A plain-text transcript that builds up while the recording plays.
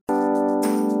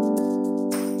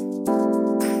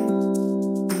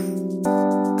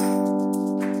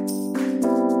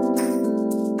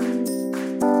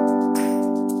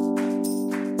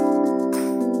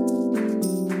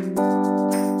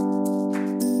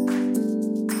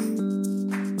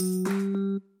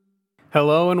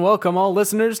Hello and welcome all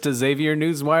listeners to Xavier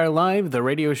Newswire Live, the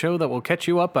radio show that will catch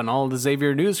you up on all the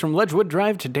Xavier news from Ledgewood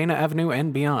Drive to Dana Avenue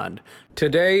and beyond.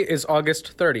 Today is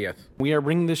August 30th. We are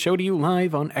bringing the show to you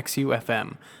live on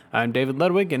XUFM. I'm David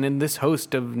Ludwig, and in this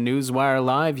host of Newswire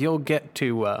Live,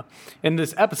 in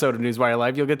this episode of Newswire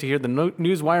Live, you'll get to hear the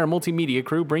Newswire multimedia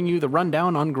crew bring you the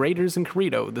rundown on Graders and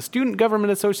Corrido, the Student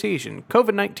Government Association,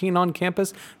 COVID-19 on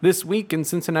campus, this week in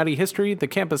Cincinnati history, the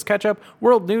campus catch-up,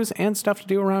 world news, and stuff to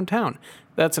do around town.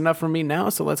 That's enough from me now,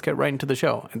 so let's get right into the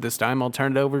show. At this time, I'll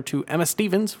turn it over to Emma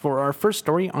Stevens for our first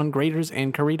story on Graders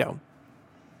and Corrido.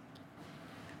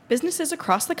 Businesses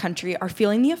across the country are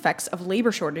feeling the effects of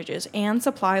labor shortages and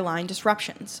supply line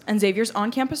disruptions, and Xavier's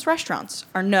on-campus restaurants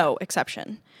are no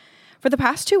exception. For the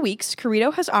past 2 weeks,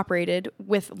 Corrido has operated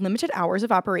with limited hours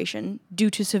of operation due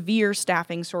to severe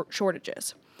staffing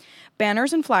shortages.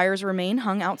 Banners and flyers remain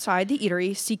hung outside the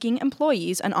eatery seeking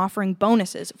employees and offering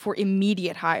bonuses for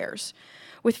immediate hires.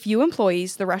 With few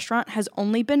employees, the restaurant has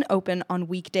only been open on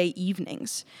weekday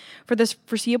evenings. For this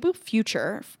foreseeable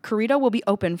future, Corrido will be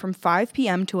open from 5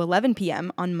 p.m. to 11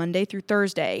 p.m. on Monday through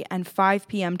Thursday and 5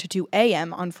 p.m. to 2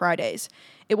 a.m. on Fridays.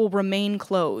 It will remain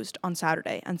closed on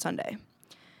Saturday and Sunday.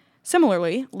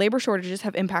 Similarly, labor shortages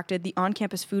have impacted the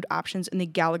on-campus food options in the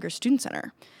Gallagher Student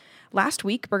Center. Last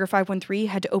week, Burger 513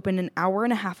 had to open an hour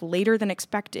and a half later than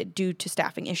expected due to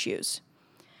staffing issues.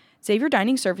 Xavier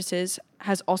Dining Services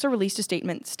has also released a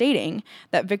statement stating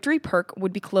that Victory Perk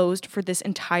would be closed for this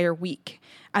entire week.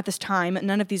 At this time,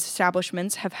 none of these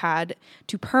establishments have had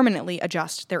to permanently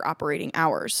adjust their operating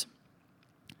hours.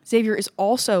 Xavier is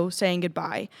also saying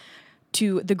goodbye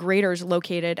to the Graders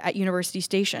located at University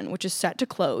Station, which is set to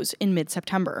close in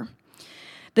mid-September.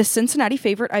 The Cincinnati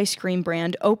Favorite ice cream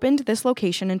brand opened this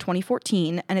location in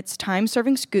 2014, and its time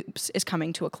serving scoops is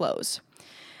coming to a close.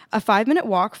 A 5-minute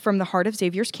walk from the heart of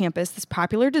Xavier's campus, this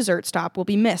popular dessert stop will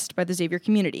be missed by the Xavier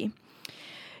community.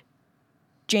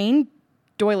 Jane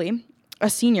Doyley, a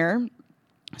senior,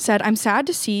 said, "I'm sad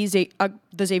to see the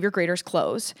Xavier Graders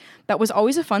close. That was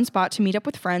always a fun spot to meet up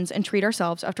with friends and treat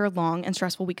ourselves after a long and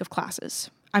stressful week of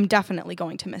classes. I'm definitely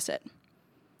going to miss it."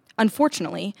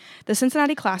 Unfortunately, the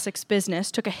Cincinnati Classics business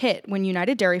took a hit when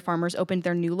United Dairy Farmers opened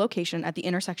their new location at the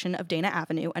intersection of Dana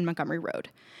Avenue and Montgomery Road.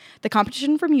 The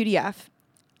competition from UDF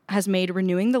has made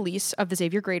renewing the lease of the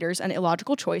Xavier Graders an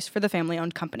illogical choice for the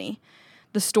family-owned company.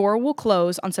 The store will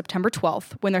close on September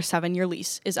 12th when their 7-year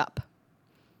lease is up.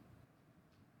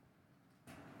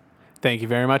 Thank you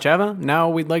very much, Eva. Now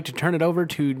we'd like to turn it over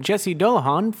to Jesse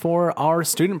Dolahan for our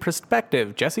student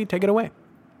perspective. Jesse, take it away.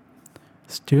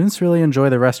 Students really enjoy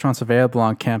the restaurants available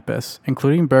on campus,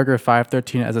 including Burger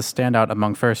 513 as a standout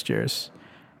among first years.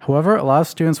 However, a lot of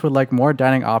students would like more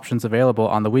dining options available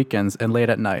on the weekends and late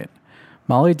at night.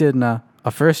 Molly Didna,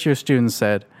 a first-year student,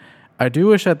 said, "I do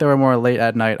wish that there were more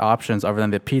late-at-night options other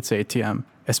than the pizza ATM,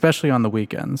 especially on the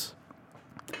weekends."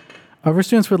 Other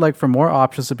students would like for more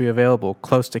options to be available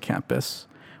close to campus,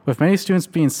 with many students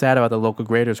being sad about the local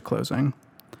Graders closing.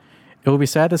 It will be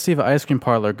sad to see the ice cream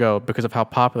parlor go because of how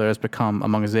popular it has become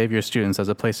among Xavier students as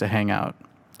a place to hang out.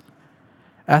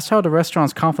 As to how the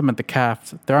restaurants complement the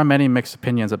CAF, there are many mixed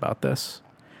opinions about this.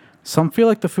 Some feel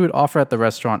like the food offered at the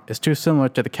restaurant is too similar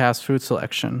to the CAF's food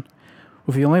selection,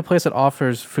 with the only place that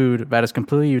offers food that is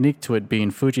completely unique to it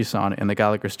being Fujisan in the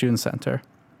Gallagher Student Center.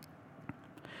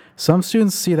 Some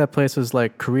students see that places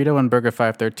like Corrido and Burger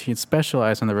 513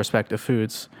 specialize in their respective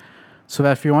foods, so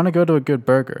that if you want to go to a good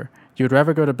burger, you would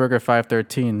rather go to Burger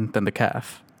 513 than the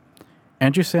CAF.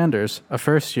 Andrew Sanders, a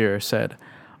first year, said,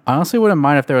 "I honestly wouldn't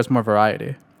mind if there was more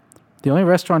variety. The only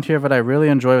restaurant here that I really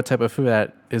enjoy the type of food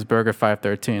at is Burger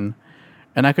 513,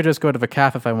 and I could just go to the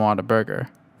CAF if I wanted a burger."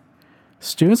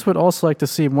 Students would also like to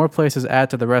see more places add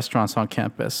to the restaurants on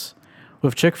campus,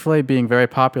 with Chick-fil-A being very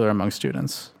popular among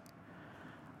students.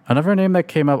 Another name that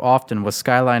came up often was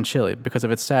Skyline Chili because of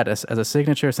its status as a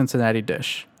signature Cincinnati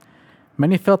dish.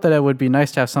 Many felt that it would be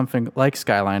nice to have something like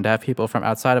Skyline to have people from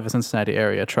outside of the Cincinnati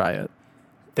area try it.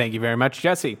 Thank you very much,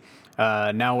 Jesse.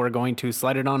 Now we're going to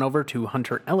slide it on over to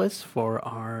Hunter Ellis for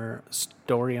our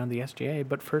story on the SGA,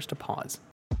 but first a pause.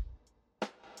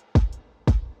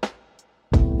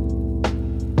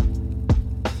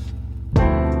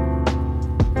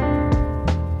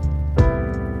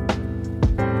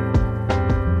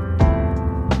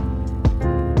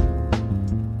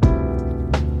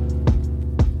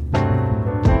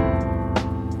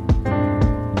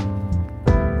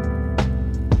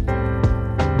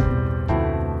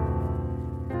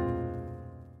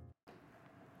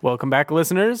 Welcome back,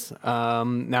 listeners.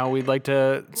 Now we'd like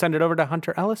to send it over to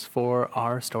Hunter Ellis for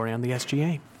our story on the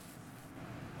SGA.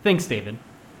 Thanks, David.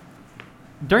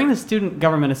 During the Student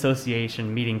Government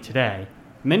Association meeting today,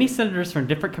 Many senators from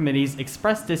different committees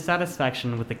expressed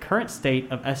dissatisfaction with the current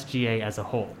state of SGA as a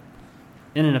whole.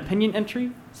 In an opinion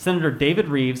entry, Senator David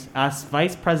Reeves asked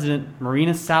Vice President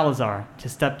Marina Salazar to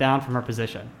step down from her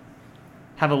position.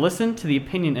 Have a listen to the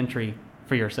opinion entry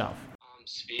for yourself.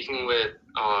 Speaking with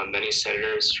many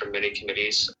senators from many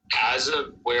committees, as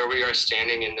of where we are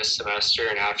standing in this semester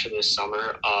and after this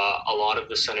summer, a lot of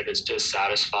the Senate is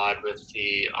dissatisfied with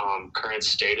the current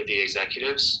state of the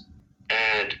executives.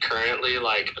 And currently,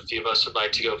 a few of us would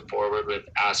like to go forward with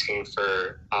asking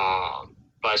for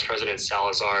Vice President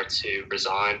Salazar to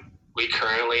resign. We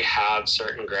currently have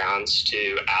certain grounds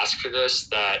to ask for this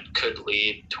that could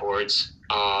lead towards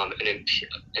an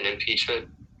impeachment.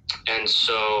 And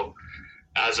so,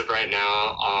 as of right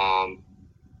now,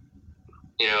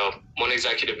 one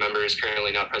executive member is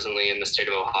currently not presently in the state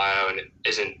of Ohio and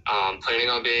isn't planning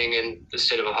on being in the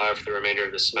state of Ohio for the remainder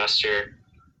of the semester.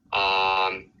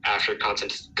 After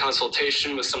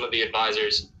consultation with some of the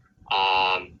advisors,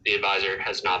 the advisor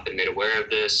has not been made aware of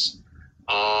this.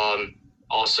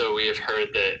 Also, we have heard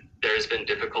that there has been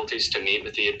difficulties to meet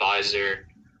with the advisor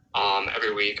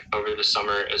every week over the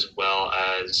summer, as well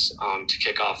as to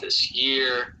kick off this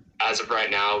year. As of right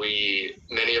now,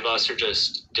 many of us are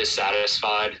just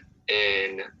dissatisfied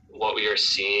in what we are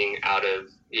seeing out of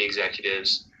the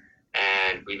executives,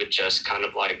 and we would just kind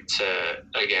of like to,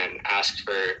 again, ask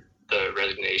for the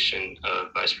resignation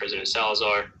of Vice President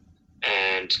Salazar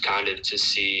and kind of to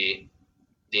see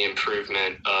the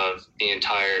improvement of the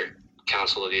entire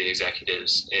Council of the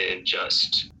Executives in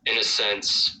just, in a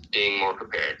sense, being more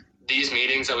prepared. These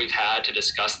meetings that we've had to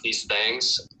discuss these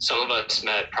things, some of us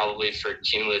met probably for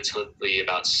cumulatively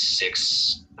about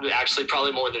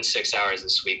probably more than 6 hours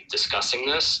this week discussing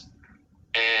this,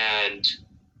 and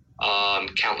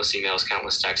countless emails,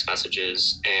 countless text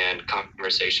messages, and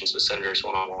conversations with senators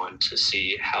one-on-one to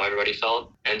see how everybody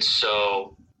felt. And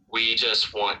so we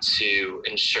just want to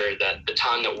ensure that the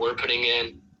time that we're putting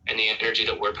in and the energy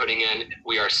that we're putting in,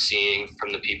 we are seeing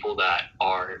from the people that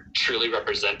are truly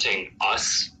representing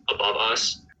us above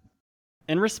us.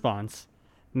 In response,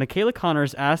 Michaela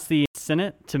Connors asked the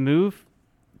Senate to move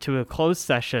to a closed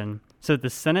session so that the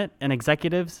Senate and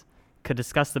executives could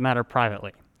discuss the matter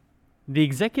privately. The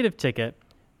executive ticket,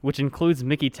 which includes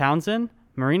Mickey Townsend,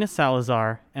 Marina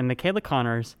Salazar, and Michaela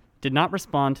Connors, did not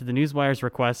respond to the Newswire's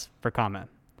request for comment.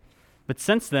 But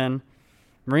since then,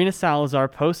 Marina Salazar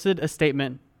posted a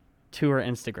statement to her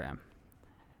Instagram.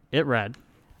 It read,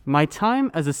 "My time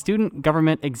as a student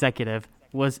government executive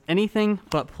was anything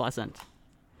but pleasant.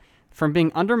 From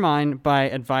being undermined by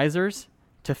advisors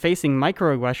to facing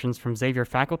microaggressions from Xavier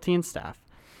faculty and staff,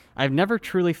 I've never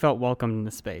truly felt welcomed in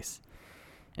this space.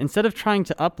 Instead of trying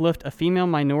to uplift a female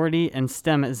minority in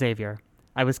STEM at Xavier,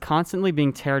 I was constantly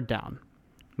being teared down.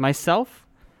 Myself,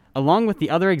 along with the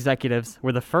other executives,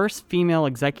 were the first female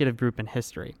executive group in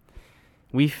history.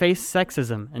 We faced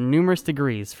sexism in numerous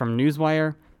degrees from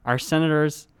Newswire, our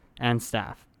senators, and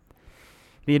staff.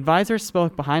 The advisors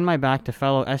spoke behind my back to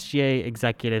fellow SGA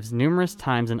executives numerous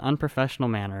times in unprofessional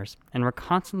manners and were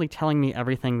constantly telling me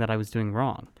everything that I was doing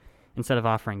wrong, instead of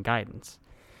offering guidance.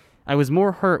 I was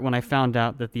more hurt when I found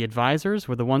out that the advisors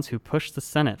were the ones who pushed the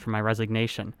Senate for my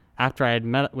resignation after I had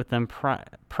met with them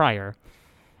prior,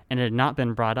 and it had not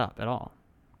been brought up at all.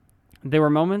 There were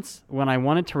moments when I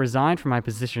wanted to resign from my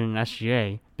position in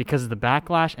SGA because of the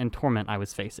backlash and torment I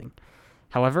was facing.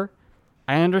 However,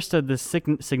 I understood the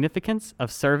significance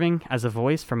of serving as a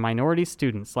voice for minority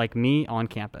students like me on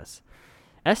campus.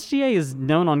 SGA is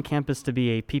known on campus to be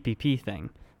a PPP thing,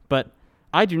 but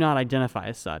I do not identify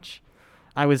as such.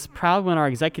 I was proud when our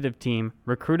executive team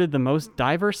recruited the most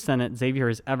diverse Senate Xavier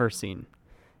has ever seen.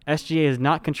 SGA has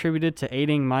not contributed to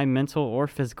aiding my mental or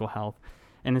physical health,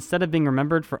 and instead of being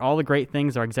remembered for all the great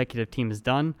things our executive team has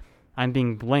done, I'm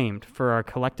being blamed for our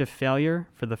collective failure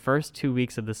for the first 2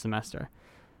 weeks of the semester.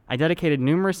 I dedicated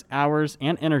numerous hours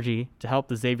and energy to help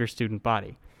the Xavier student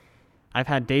body. I've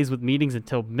had days with meetings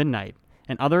until midnight,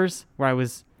 and others where I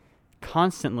was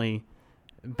constantly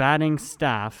battling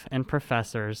staff and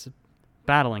professors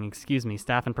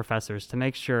to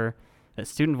make sure that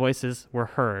student voices were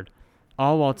heard,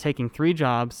 all while taking 3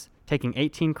 jobs, taking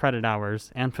 18 credit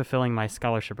hours, and fulfilling my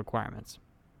scholarship requirements.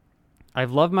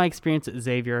 I've loved my experience at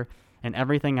Xavier and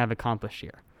everything I've accomplished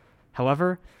here.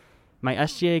 However, my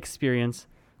SGA experience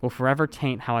will forever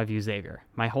taint how I view Xavier.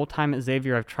 My whole time at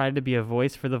Xavier, I've tried to be a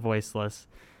voice for the voiceless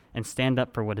and stand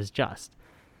up for what is just.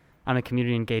 I'm a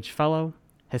community engaged fellow,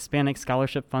 Hispanic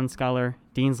Scholarship Fund Scholar,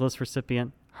 Dean's List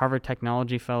recipient, Harvard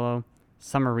Technology Fellow,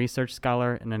 Summer Research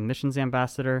Scholar, and Admissions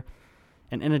Ambassador,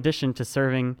 and in addition to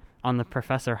serving on the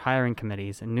professor hiring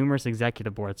committees and numerous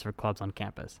executive boards for clubs on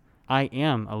campus, I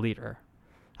am a leader.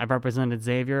 I've represented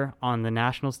Xavier on the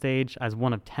national stage as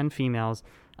one of 10 females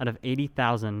out of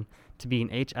 80,000 to be an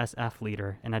HSF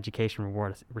leader and education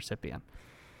reward recipient.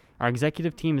 Our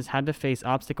executive team has had to face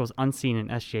obstacles unseen in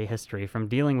SGA history, from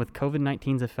dealing with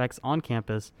COVID-19's effects on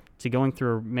campus to going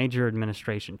through a major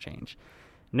administration change.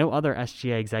 No other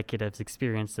SGA executives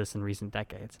experienced this in recent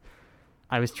decades.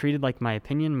 I was treated like my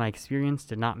opinion, my experience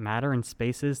did not matter in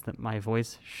spaces that my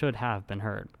voice should have been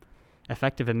heard.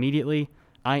 Effective immediately,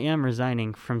 I am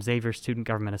resigning from Xavier Student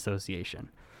Government Association.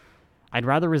 I'd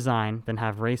rather resign than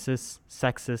have racist,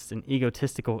 sexist, and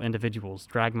egotistical individuals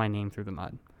drag my name through the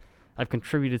mud. I've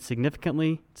contributed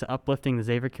significantly to uplifting the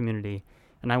Xavier community,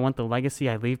 and I want the legacy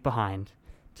I leave behind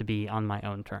to be on my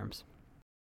own terms.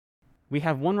 We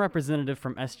have one representative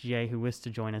from SGA who wished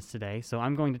to join us today, so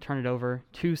I'm going to turn it over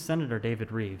to Senator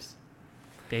David Reeves.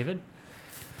 David?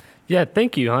 Yeah,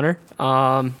 thank you, Hunter.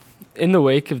 In the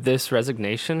wake of this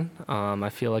resignation, I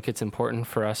feel like it's important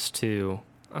for us to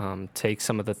take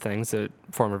some of the things that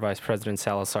former Vice President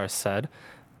Salazar said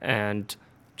and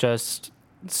just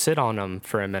sit on them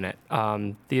for a minute.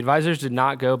 The advisors did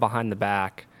not go behind the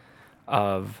back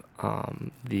of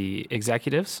the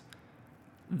executives.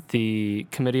 The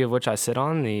committee of which I sit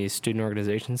on, the Student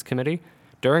Organizations Committee,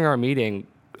 during our meeting,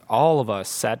 all of us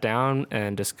sat down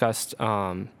and discussed.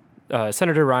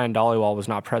 Senator Ryan Dhaliwal was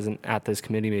not present at this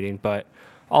committee meeting, but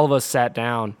all of us sat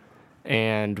down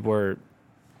and were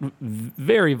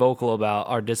very vocal about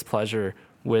our displeasure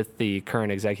with the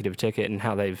current executive ticket and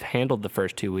how they've handled the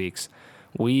first 2 weeks.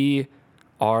 We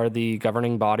are the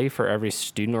governing body for every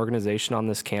student organization on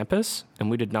this campus, and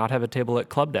we did not have a table at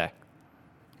Club Day.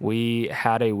 We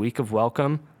had a week of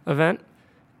welcome event,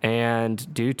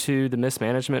 and due to the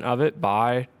mismanagement of it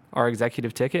by our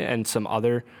executive ticket and some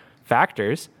other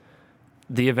factors,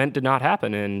 the event did not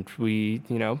happen, and we,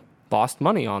 lost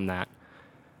money on that.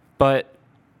 But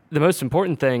the most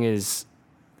important thing is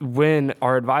when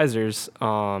our advisors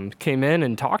came in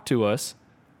and talked to us,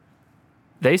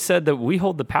 they said that we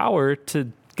hold the power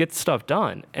to get stuff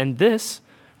done. And this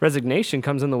resignation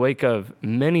comes in the wake of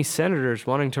many senators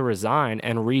wanting to resign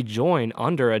and rejoin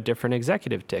under a different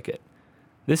executive ticket.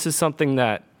 This is something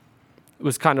that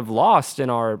was kind of lost in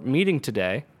our meeting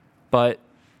today, but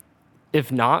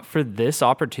if not for this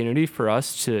opportunity for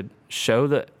us to show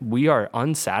that we are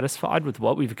unsatisfied with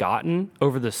what we've gotten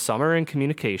over the summer in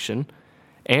communication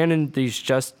and in these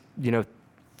just,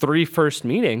 3 first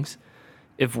meetings,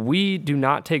 if we do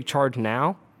not take charge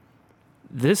now,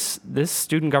 this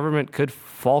student government could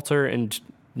falter and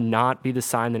not be the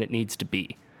sign that it needs to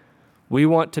be. We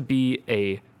want to be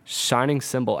a shining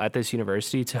symbol at this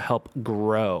university to help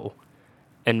grow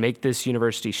and make this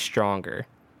university stronger.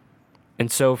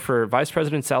 And so for Vice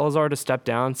President Salazar to step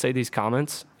down, say these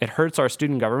comments, it hurts our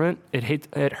student government,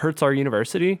 it hurts our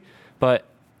university, but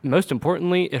most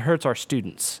importantly, it hurts our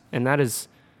students. And that is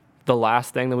the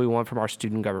last thing that we want from our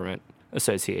student government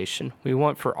association. We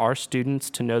want for our students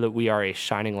to know that we are a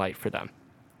shining light for them.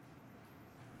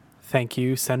 Thank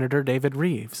you, Senator David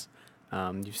Reeves.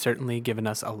 You've certainly given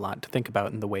us a lot to think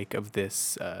about in the wake of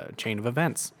this chain of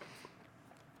events.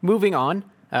 Moving on,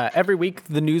 every week,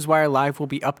 the Newswire Live will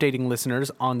be updating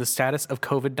listeners on the status of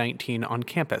COVID-19 on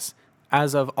campus.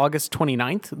 As of August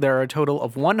 29th, there are a total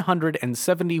of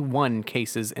 171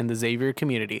 cases in the Xavier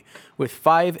community, with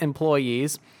 5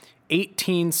 employees,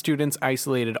 18 students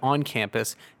isolated on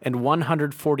campus, and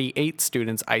 148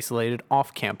 students isolated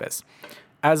off campus.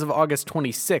 As of August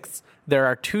 26th, there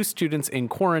are 2 students in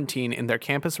quarantine in their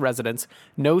campus residence,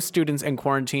 no students in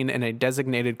quarantine in a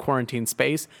designated quarantine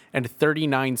space, and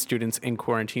 39 students in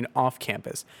quarantine off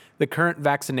campus. The current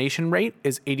vaccination rate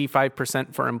is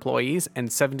 85% for employees and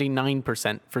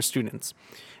 79% for students.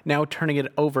 Now turning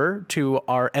it over to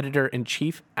our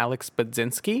editor-in-chief, Alex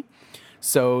Budzinski,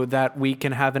 so that we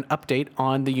can have an update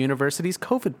on the university's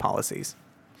COVID policies.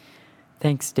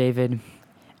 Thanks, David.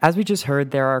 As we just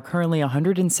heard, there are currently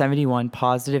 171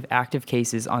 positive active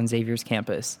cases on Xavier's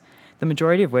campus, the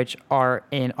majority of which are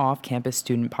in off-campus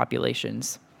student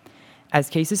populations. As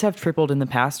cases have tripled in the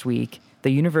past week, the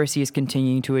university is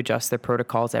continuing to adjust their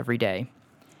protocols every day.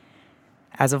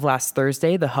 As of last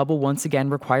Thursday, the Hub will once again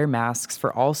require masks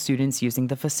for all students using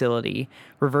the facility,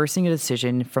 reversing a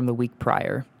decision from the week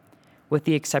prior. With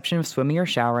the exception of swimming or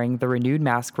showering, the renewed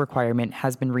mask requirement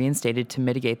has been reinstated to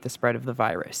mitigate the spread of the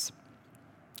virus.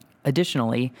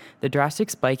 Additionally, the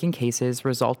drastic spike in cases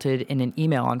resulted in an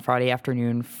email on Friday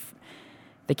afternoon.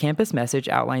 The campus message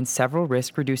outlines several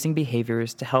risk-reducing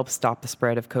behaviors to help stop the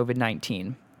spread of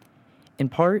COVID-19. In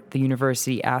part, the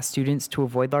university asked students to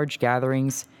avoid large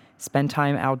gatherings, spend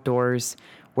time outdoors,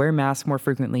 wear masks more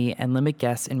frequently, and limit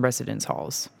guests in residence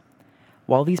halls.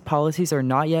 While these policies are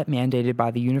not yet mandated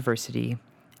by the university,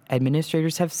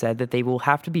 administrators have said that they will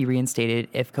have to be reinstated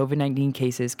if COVID-19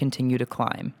 cases continue to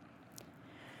climb.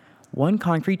 One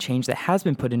concrete change that has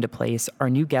been put into place are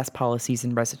new guest policies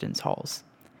in residence halls.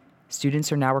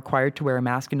 Students are now required to wear a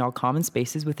mask in all common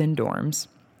spaces within dorms.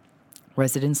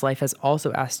 Residence Life has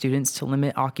also asked students to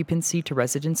limit occupancy to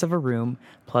residents of a room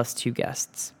plus 2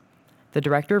 guests. The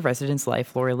director of Residence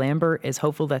Life, Lori Lambert, is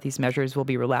hopeful that these measures will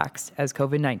be relaxed as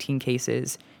COVID-19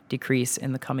 cases decrease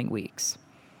in the coming weeks.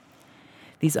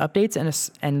 These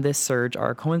updates and this surge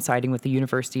are coinciding with the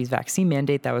university's vaccine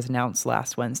mandate that was announced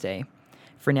last Wednesday.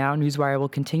 For now, Newswire will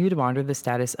continue to monitor the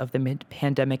status of the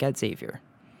pandemic at Xavier.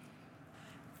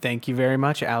 Thank you very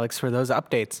much, Alex, for those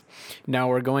updates. Now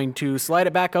we're going to slide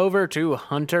it back over to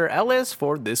Hunter Ellis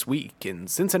for This Week in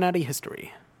Cincinnati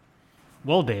History.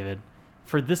 Well, David,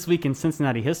 for This Week in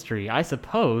Cincinnati History, I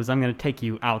suppose I'm going to take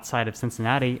you outside of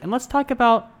Cincinnati and let's talk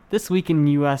about This Week in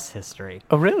U.S. history.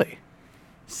 Oh, really?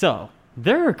 So,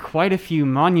 there are quite a few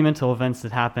monumental events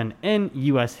that happen in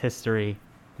U.S. history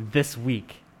this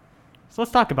week. So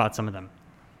let's talk about some of them.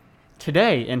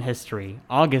 Today in history,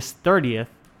 August 30th,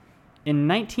 in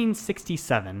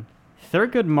 1967,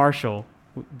 Thurgood Marshall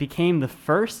became the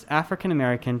first African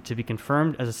American to be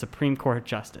confirmed as a Supreme Court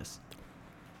justice.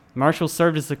 Marshall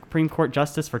served as Supreme Court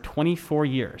justice for 24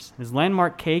 years. His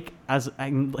landmark case as a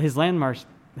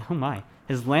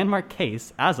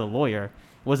lawyer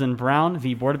was in Brown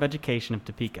v. Board of Education of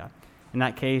Topeka. In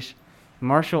that case,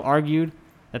 Marshall argued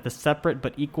that the separate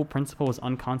but equal principle was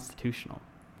unconstitutional.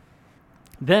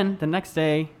 Then, the next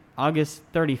day, August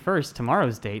 31st,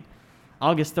 tomorrow's date,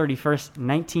 August 31st,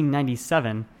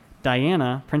 1997,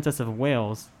 Diana, Princess of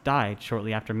Wales, died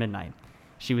shortly after midnight.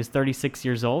 She was 36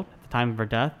 years old at the time of her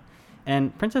death,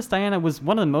 and Princess Diana was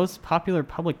one of the most popular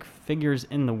public figures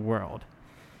in the world.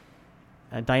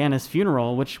 Diana's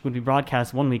funeral, which would be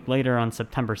broadcast 1 week later on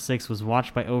September 6th, was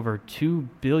watched by over 2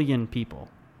 billion people.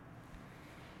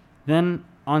 Then,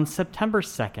 on September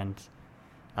 2nd,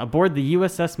 aboard the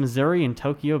USS Missouri in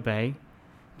Tokyo Bay,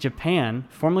 Japan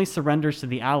formally surrenders to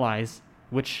the Allies,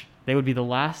 which they would be the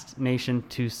last nation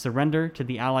to surrender to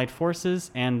the Allied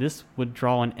forces, and this would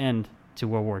draw an end to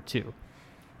World War II.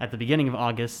 At the beginning of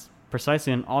August,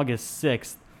 precisely on August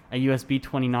 6th, a US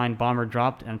B-29 bomber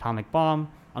dropped an atomic bomb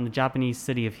on the Japanese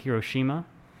city of Hiroshima.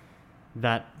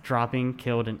 That dropping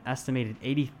killed an estimated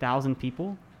 80,000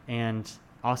 people and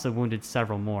also wounded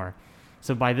several more.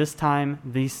 So by this time,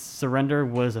 the surrender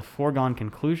was a foregone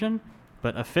conclusion,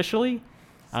 but officially,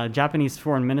 Japanese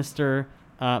Foreign Minister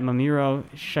Mamuro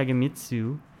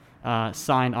Shigemitsu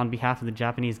signed on behalf of the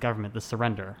Japanese government the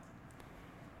surrender.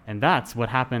 And that's what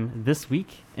happened this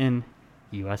week in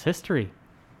U.S. history.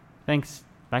 Thanks.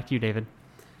 Back to you, David.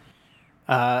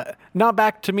 Not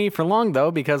back to me for long, though,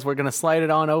 because we're going to slide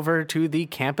it on over to the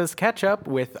campus catch-up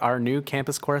with our new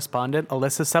campus correspondent,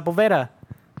 Alyssa Sepulveda.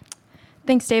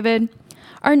 Thanks, David.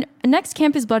 Our next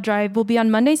campus blood drive will be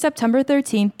on Monday, September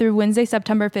 13th through Wednesday,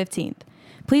 September 15th.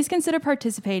 Please consider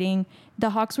participating.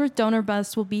 The Hawksworth donor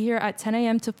bus will be here at 10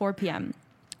 a.m. to 4 p.m.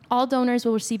 All donors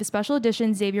will receive a special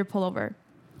edition Xavier pullover.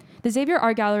 The Xavier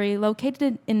Art Gallery,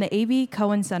 located in the A.B.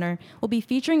 Cohen Center, will be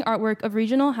featuring artwork of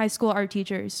regional high school art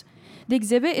teachers. The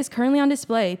exhibit is currently on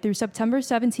display through September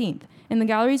 17th, and the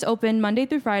gallery is open Monday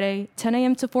through Friday, 10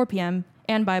 a.m. to 4 p.m.,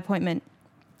 and by appointment.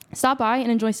 Stop by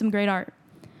and enjoy some great art.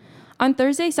 On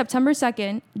Thursday, September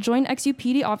 2nd, join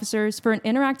XUPD officers for an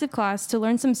interactive class to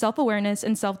learn some self-awareness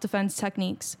and self-defense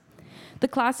techniques. The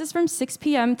class is from 6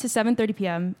 p.m. to 7:30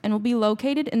 p.m. and will be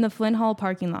located in the Flynn Hall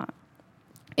parking lot.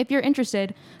 If you're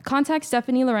interested, contact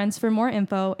Stephanie Lorenz for more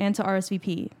info and to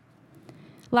RSVP.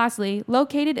 Lastly,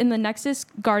 located in the Nexus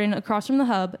Garden across from the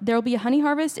Hub, there will be a honey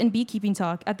harvest and beekeeping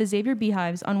talk at the Xavier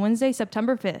Beehives on Wednesday,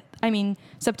 September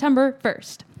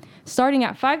 1st. Starting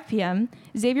at 5 p.m.,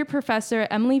 Xavier professor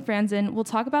Emily Franzen will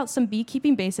talk about some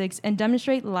beekeeping basics and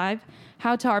demonstrate live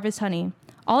how to harvest honey.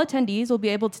 All attendees will be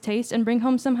able to taste and bring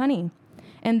home some honey.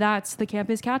 And that's the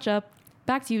campus catch-up.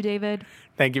 Back to you, David.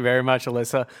 Thank you very much,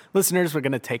 Alyssa. Listeners, we're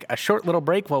going to take a short little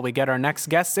break while we get our next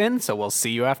guests in, so we'll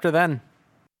see you after then.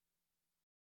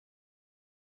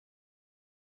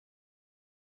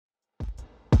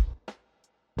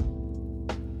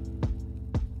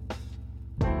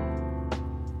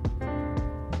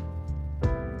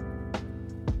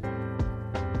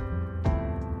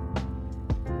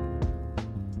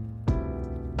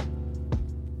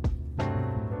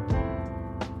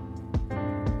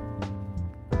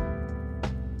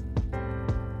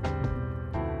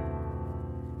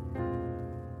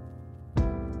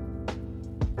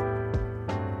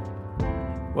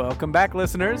 Welcome back,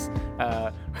 listeners.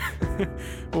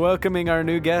 welcoming our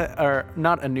new guest, or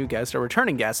not a new guest, a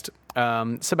returning guest,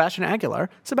 Sebastian Aguilar.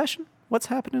 Sebastian, what's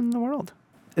happening in the world?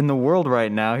 In the world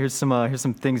right now, here's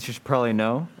some things you should probably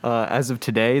know. As of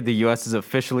today, the U.S. has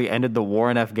officially ended the war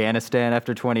in Afghanistan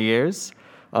after 20 years.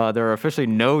 There are officially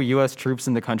no U.S. troops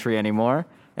in the country anymore,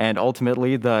 and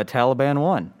ultimately the Taliban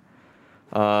won.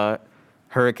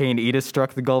 Hurricane Ida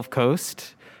struck the Gulf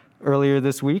Coast earlier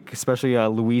this week, especially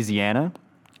Louisiana.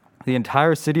 The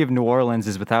entire city of New Orleans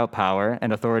is without power,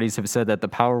 and authorities have said that the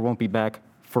power won't be back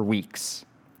for weeks.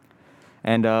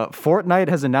 And Fortnite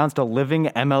has announced a living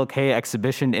MLK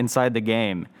exhibition inside the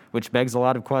game, which begs a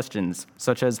lot of questions,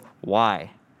 such as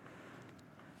why?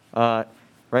 Right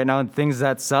now, in things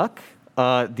that suck,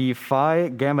 the Phi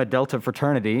Gamma Delta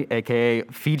fraternity, aka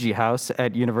Fiji House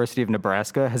at University of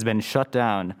Nebraska, has been shut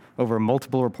down over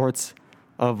multiple reports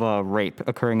of rape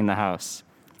occurring in the house.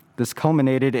 This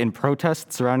culminated in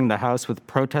protests surrounding the house, with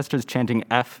protesters chanting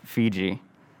F Fiji.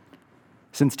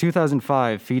 Since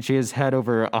 2005, Fiji has had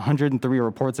over 103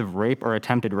 reports of rape or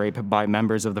attempted rape by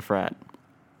members of the frat.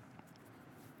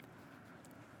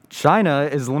 China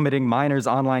is limiting minors'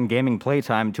 online gaming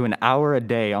playtime to an hour a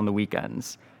day on the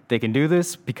weekends. They can do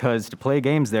this because to play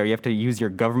games there, you have to use your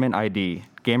government ID.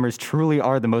 Gamers truly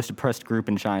are the most oppressed group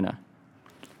in China.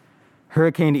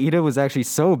 Hurricane Ida was actually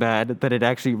so bad that it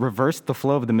actually reversed the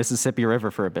flow of the Mississippi River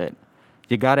for a bit.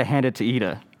 You gotta hand it to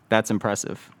Ida. That's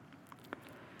impressive.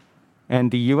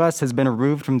 And the U.S. has been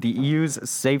removed from the EU's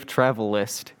safe travel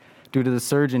list due to the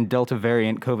surge in Delta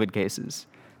variant COVID cases.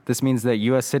 This means that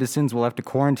U.S. citizens will have to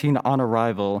quarantine on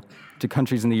arrival to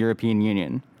countries in the European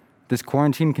Union. This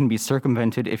quarantine can be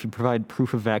circumvented if you provide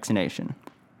proof of vaccination.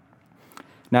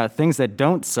 Now, things that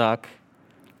don't suck,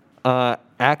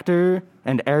 actor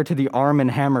and heir to the Arm &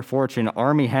 Hammer fortune,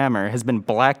 Armie Hammer, has been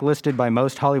blacklisted by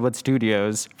most Hollywood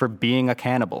studios for being a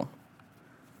cannibal.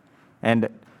 And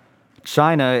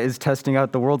China is testing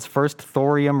out the world's first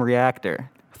thorium reactor.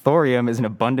 Thorium is an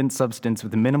abundant substance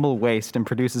with minimal waste and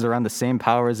produces around the same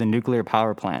power as a nuclear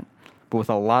power plant, but with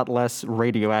a lot less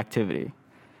radioactivity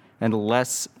and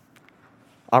less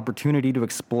opportunity to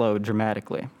explode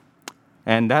dramatically.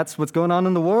 And that's what's going on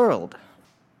in the world.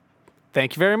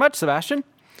 Thank you very much, Sebastian.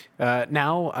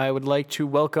 Now I would like to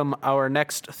welcome our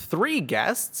next three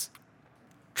guests,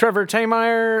 Trevor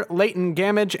Tameyer, Leighton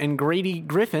Gamage, and Grady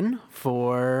Griffin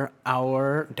for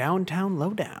our Downtown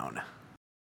Lowdown.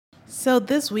 So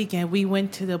this weekend, we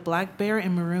went to the Black Bear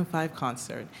and Maroon 5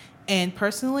 concert. And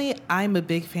personally, I'm a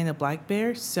big fan of Black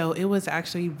Bear, so it was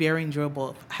actually very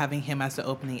enjoyable having him as the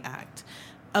opening act.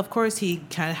 Of course, he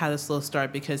kind of had a slow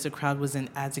start because the crowd wasn't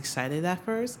as excited at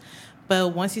first. But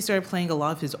once he started playing a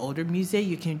lot of his older music,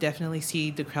 you can definitely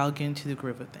see the crowd get into the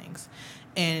groove of things.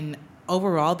 And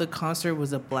overall, the concert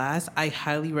was a blast. I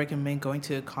highly recommend going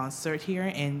to a concert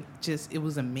here, and just, it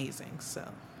was amazing. So,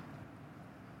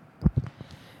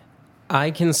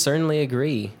 I can certainly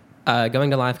agree.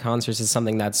 Going to live concerts is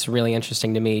something that's really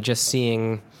interesting to me. Just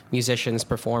seeing musicians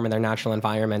perform in their natural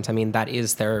environment. I mean, that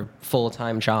is their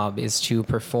full-time job, is to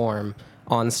perform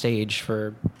on stage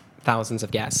for thousands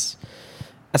of guests.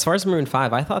 As far as Maroon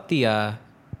 5, I thought the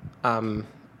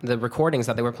recordings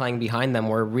that they were playing behind them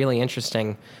were really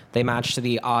interesting. They matched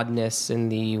the oddness and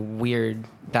the weird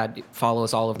that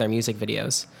follows all of their music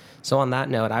videos. So on that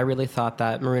note, I really thought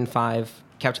that Maroon 5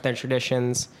 kept their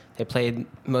traditions. They played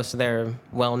most of their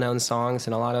well-known songs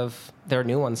and a lot of their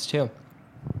new ones too.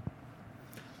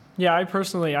 Yeah,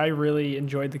 I really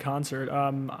enjoyed the concert.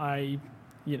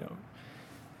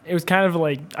 It was kind of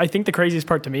like, I think the craziest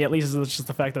part to me, at least, is just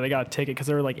the fact that I got a ticket because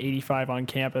there were like 85 on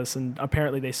campus, and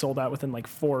apparently they sold out within like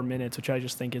 4 minutes, which I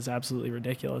just think is absolutely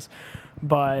ridiculous.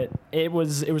 But it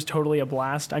was totally a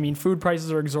blast. I mean, food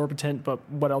prices are exorbitant, but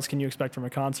what else can you expect from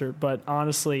a concert? But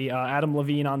honestly, Adam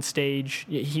Levine on stage,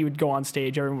 he would go on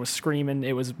stage, everyone was screaming.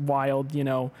 It was wild,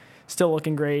 still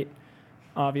looking great,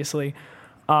 obviously.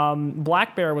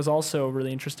 Black Bear was also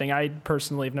really interesting. I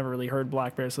personally have never really heard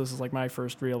Black Bear, so this is like my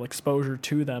first real exposure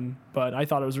to them. But I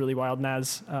thought it was really wild. And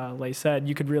as Leigh said,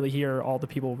 you could really hear all the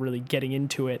people really getting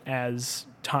into it as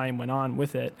time went on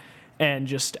with it. And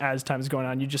just as time is going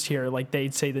on, you just hear like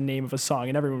they'd say the name of a song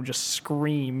and everyone would just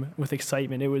scream with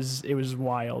excitement. It was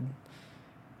wild.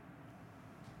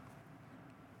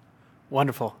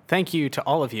 Wonderful. Thank you to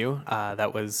all of you.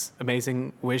 That was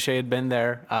amazing. Wish I had been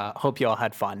there. Hope you all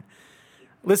had fun.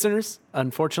 Listeners,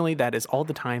 unfortunately, that is all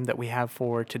the time that we have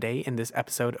for today in this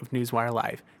episode of Newswire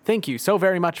Live. Thank you so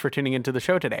very much for tuning into the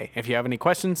show today. If you have any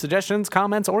questions, suggestions,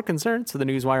 comments, or concerns for the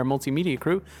Newswire Multimedia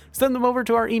crew, send them over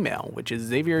to our email, which is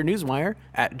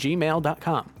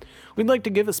xaviernewswire@gmail.com. We'd like to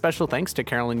give a special thanks to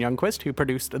Carolyn Youngquist, who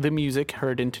produced the music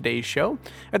heard in today's show.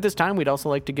 At this time, we'd also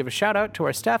like to give a shout out to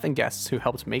our staff and guests who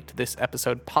helped make this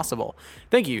episode possible.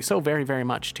 Thank you so very, very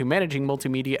much to Managing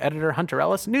Multimedia Editor Hunter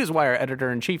Ellis, Newswire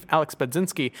Editor-in-Chief Alex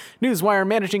Budzinski, Newswire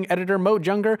Managing Editor Mo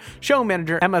Junger, Show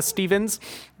Manager Emma Stevens,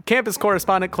 Campus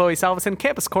Correspondent Chloe Salveson,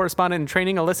 Campus Correspondent in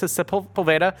Training Alyssa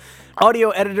Sepulveda,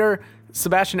 Audio Editor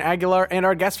Sebastian Aguilar, and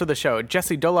our guests for the show,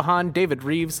 Jesse Dolahan, David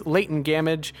Reeves, Leighton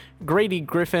Gamage, Grady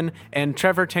Griffin, and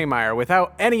Trevor Tameyer.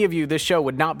 Without any of you, this show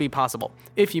would not be possible.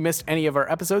 If you missed any of our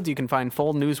episodes, you can find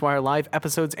full Newswire Live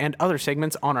episodes and other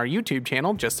segments on our YouTube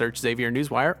channel. Just search Xavier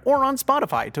Newswire, or on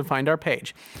Spotify to find our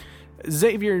page.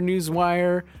 Xavier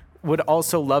Newswire would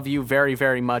also love you very,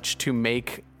 very much to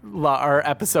make our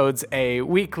episodes a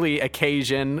weekly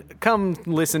occasion. Come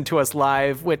listen to us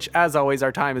live, which, as always,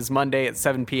 our time is Monday at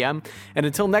 7 p.m. And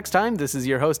until next time, this is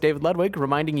your host, David Ludwig,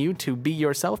 reminding you to be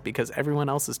yourself because everyone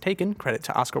else is taken. Credit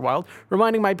to Oscar Wilde.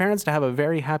 Reminding my parents to have a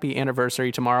very happy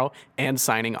anniversary tomorrow, and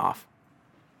signing off.